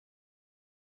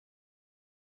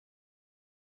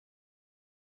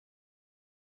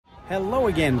Hello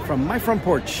again from my front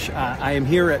porch. I am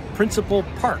here at Principal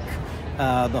Park,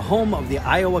 the home of the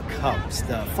Iowa Cubs,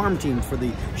 the farm team for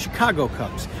the Chicago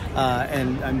Cubs.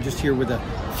 And I'm just here with a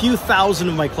few thousand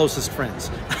of my closest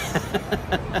friends.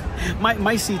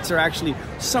 my seats are actually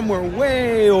somewhere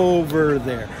way over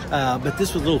there, but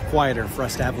this was a little quieter for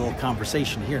us to have a little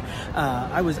conversation here.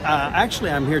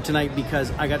 I'm here tonight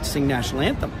because I got to sing National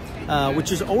Anthem,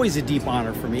 which is always a deep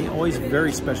honor for me, always a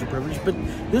very special privilege, but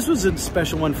this was a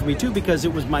special one for me too because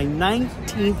it was my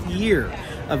 19th year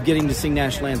of getting to sing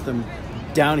National Anthem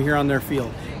down here on their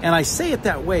field. And I say it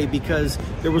that way because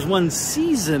there was one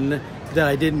season that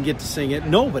I didn't get to sing it.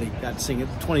 Nobody got to sing it,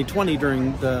 2020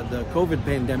 during the COVID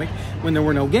pandemic when there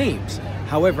were no games.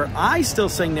 However, I still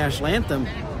sang National Anthem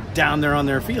down there on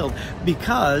their field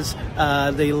because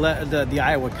the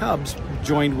Iowa Cubs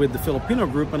joined with the Filipino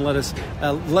group and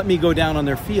let me go down on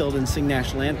their field and sing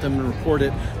National Anthem and record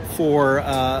it for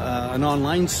an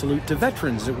online salute to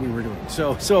veterans that we were doing.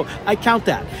 So I count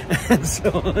that. And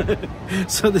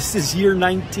so this is year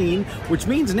 19, which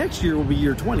means next year will be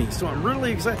year 20. So I'm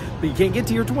really excited. But you can't get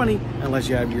to year 20 unless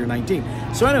you have year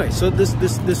 19. So anyway, so this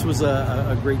was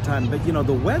a great time. But you know,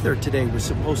 the weather today was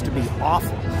supposed to be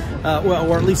awful,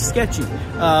 or at least sketchy.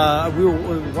 We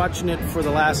were watching it for the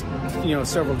last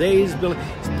several days.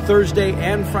 Thursday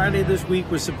and Friday this week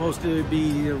was supposed to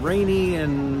be rainy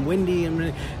and windy,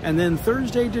 and then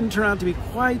Thursday didn't turn out to be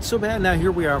quite so bad. Now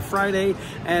here we are Friday,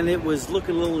 and it was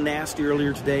looking a little nasty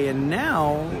earlier today, and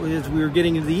now as we were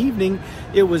getting into the evening,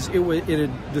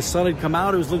 the sun had come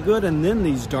out, it was looking good, and then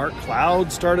these dark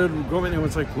clouds started going, and it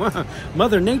was like, wow,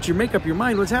 Mother Nature, make up your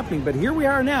mind what's happening. But here we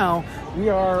are now. We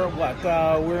are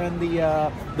we're in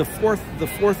the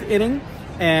fourth inning.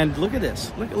 And look at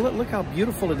this. Look how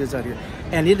beautiful it is out here.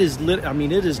 And it is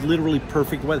it is literally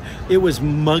perfect weather. It was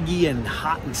muggy and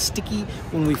hot and sticky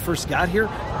when we first got here,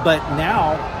 but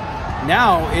now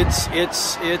it's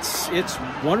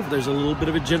wonderful. There's a little bit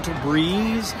of a gentle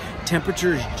breeze.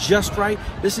 Temperature is just right.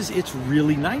 It's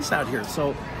really nice out here.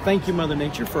 So thank you, Mother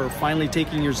Nature, for finally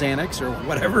taking your Xanax or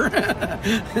whatever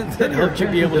that helped you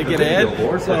be able to get ahead.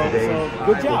 So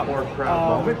good job.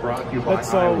 But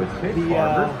so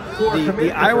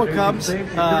the Iowa Cubs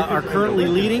are currently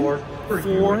leading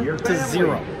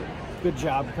 4-0. Good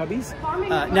job, Cubbies.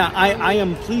 Now I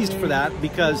am pleased for that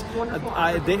because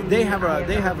they have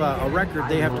a record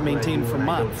they have to maintain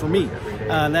for me.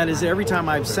 That is, every time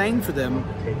I've sang for them,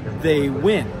 they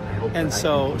win, and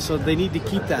so they need to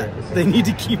keep that. They need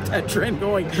to keep that trend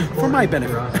going for my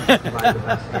benefit.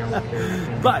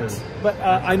 but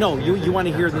I know you want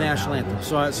to hear the National Anthem,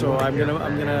 so I'm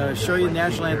gonna show you the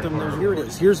National Anthem. Here it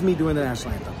is. Here's me doing the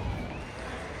National Anthem.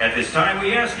 At this time,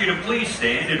 we ask you to please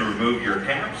stand and remove your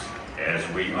caps as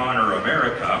we honor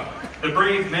America, the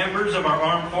brave members of our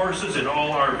armed forces and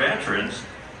all our veterans,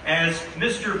 as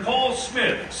Mr. Paul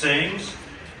Smith sings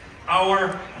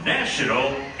our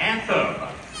National Anthem.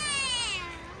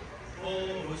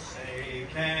 Oh, say,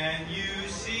 can you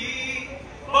see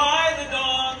by the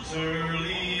dawn's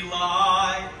early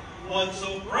light what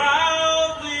so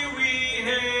proudly we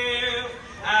hailed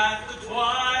at the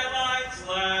twilight's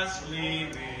last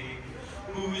gleaming,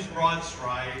 whose broad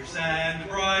stripes and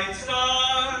bright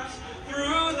stars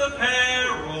through the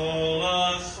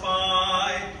perilous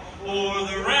fight o'er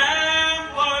the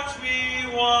ramparts we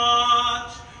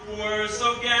watched were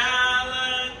so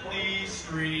gallantly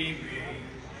streaming,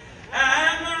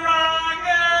 and the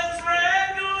rockets'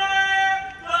 red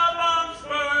glare, the bombs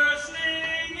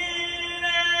bursting in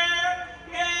air,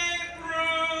 gave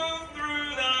proof through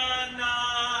the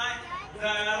night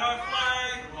that our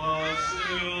flag was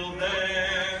still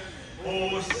there.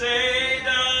 Oh, say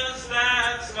does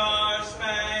that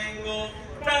star-spangled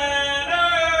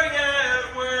banner yet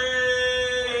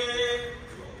wave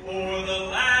o'er the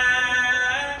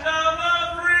land of the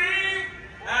free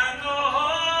and the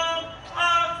home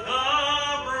of the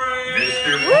brave?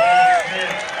 Mr. Paul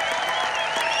Smith.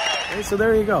 Okay, so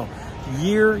there you go.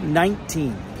 Year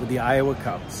 19 with the Iowa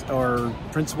Cubs, or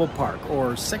Principal Park,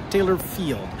 or Sec Taylor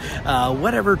Field,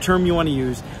 whatever term you want to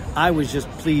use. I was just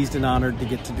pleased and honored to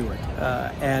get to do it,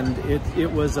 and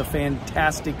it was a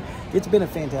fantastic. It's been a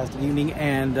fantastic evening,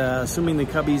 and assuming the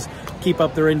Cubbies keep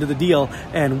up their end of the deal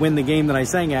and win the game that I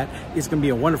sang at, it's going to be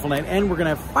a wonderful night, and we're going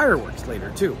to have fireworks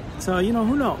later too. So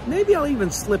who knows? Maybe I'll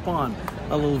even slip on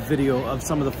a little video of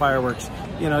some of the fireworks,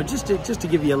 just to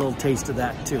give you a little taste of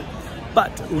that too.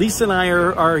 But Lisa and I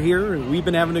are here. We've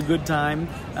been having a good time.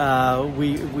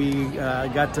 We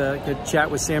got to chat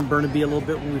with Sam Burnaby a little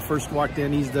bit when we first walked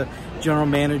in. He's the general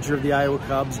manager of the Iowa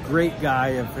Cubs. Great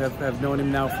guy. I've known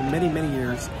him now for many, many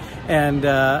years. And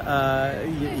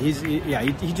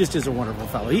he just is a wonderful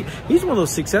fellow. He's one of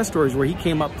those success stories where he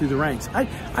came up through the ranks.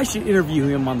 I should interview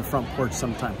him on the front porch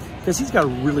sometime, because he's got a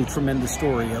really tremendous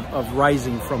story of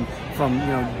rising from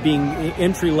being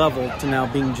entry level to now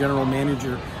being general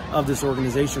manager of this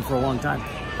organization for a long time.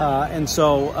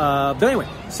 But anyway,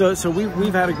 so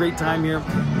we've had a great time here,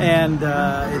 and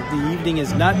the evening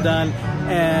is not done,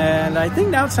 and I think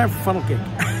now it's time for funnel cake.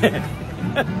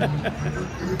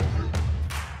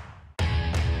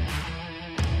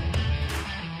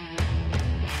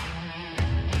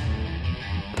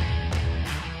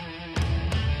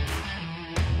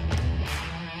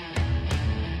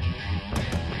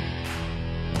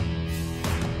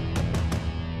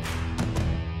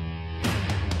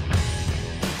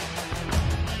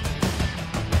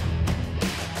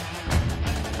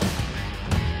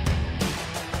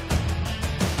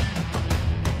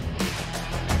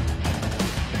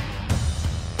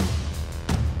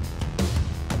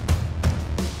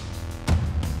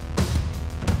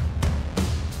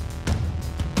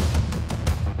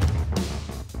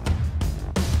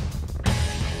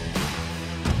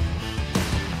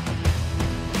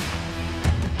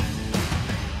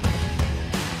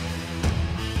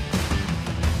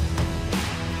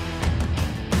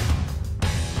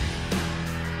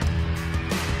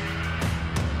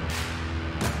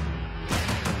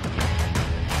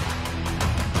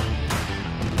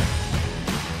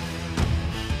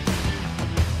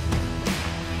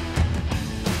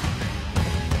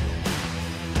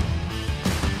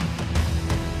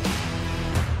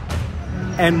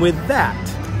 And with that,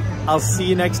 I'll see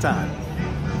you next time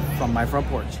from my front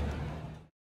porch.